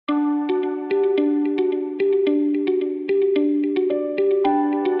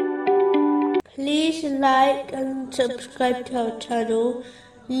like and subscribe to our channel.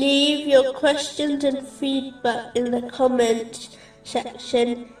 Leave your questions and feedback in the comments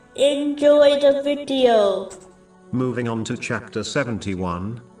section. Enjoy the video. Moving on to chapter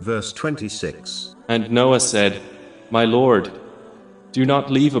 71, verse 26. And Noah said, My Lord, do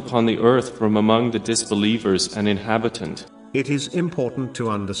not leave upon the earth from among the disbelievers an inhabitant. It is important to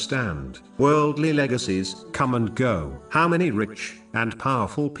understand, worldly legacies come and go. How many rich and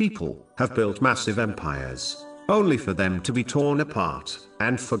powerful people have built massive empires, only for them to be torn apart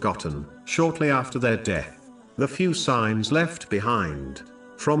and forgotten shortly after their death? The few signs left behind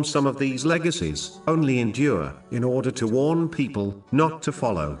from some of these legacies only endure in order to warn people not to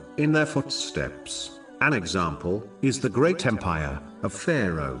follow in their footsteps. An example is the great empire of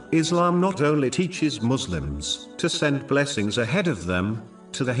Pharaoh. Islam not only teaches Muslims to send blessings ahead of them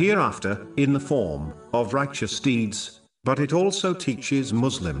to the hereafter in the form of righteous deeds, but it also teaches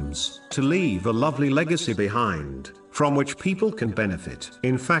Muslims to leave a lovely legacy behind, from which people can benefit.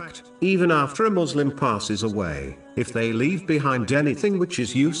 In fact, even after a Muslim passes away, if they leave behind anything which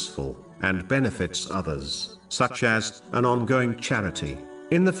is useful and benefits others, such as an ongoing charity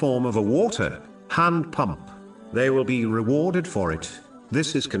in the form of a water hand pump, they will be rewarded for it.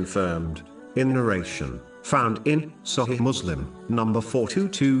 This is confirmed in narration found in Sahih Muslim, number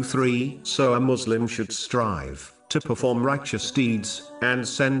 4223. So a Muslim should strive to perform righteous deeds and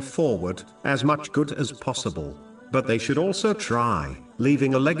send forward as much good as possible. But they should also try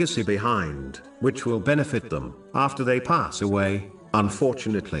leaving a legacy behind which will benefit them after they pass away.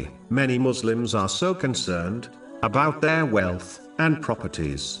 Unfortunately, many Muslims are so concerned about their wealth and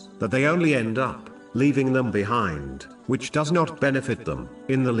properties that they only end up leaving them behind, which does not benefit them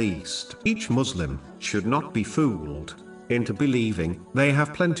in the least. Each Muslim should not be fooled into believing they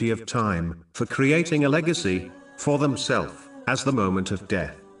have plenty of time for creating a legacy for themselves, as the moment of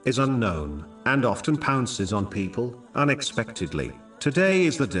death is unknown and often pounces on people unexpectedly. Today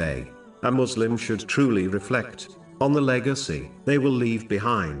is the day a Muslim should truly reflect on the legacy they will leave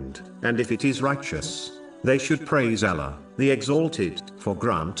behind, and if it is righteous, they should praise Allah, the Exalted, for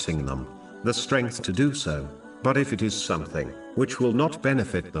granting them the strength to do so. But if it is something which will not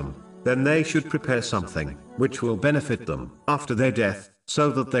benefit them, then they should prepare something which will benefit them after their death, so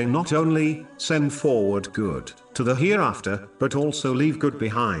that they not only send forward good to the hereafter, but also leave good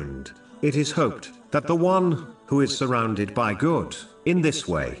behind. It is hoped that the one who is surrounded by good in this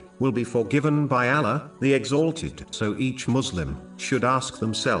way will be forgiven by Allah, the Exalted. So each Muslim should ask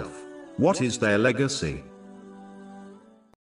themselves, what is their legacy?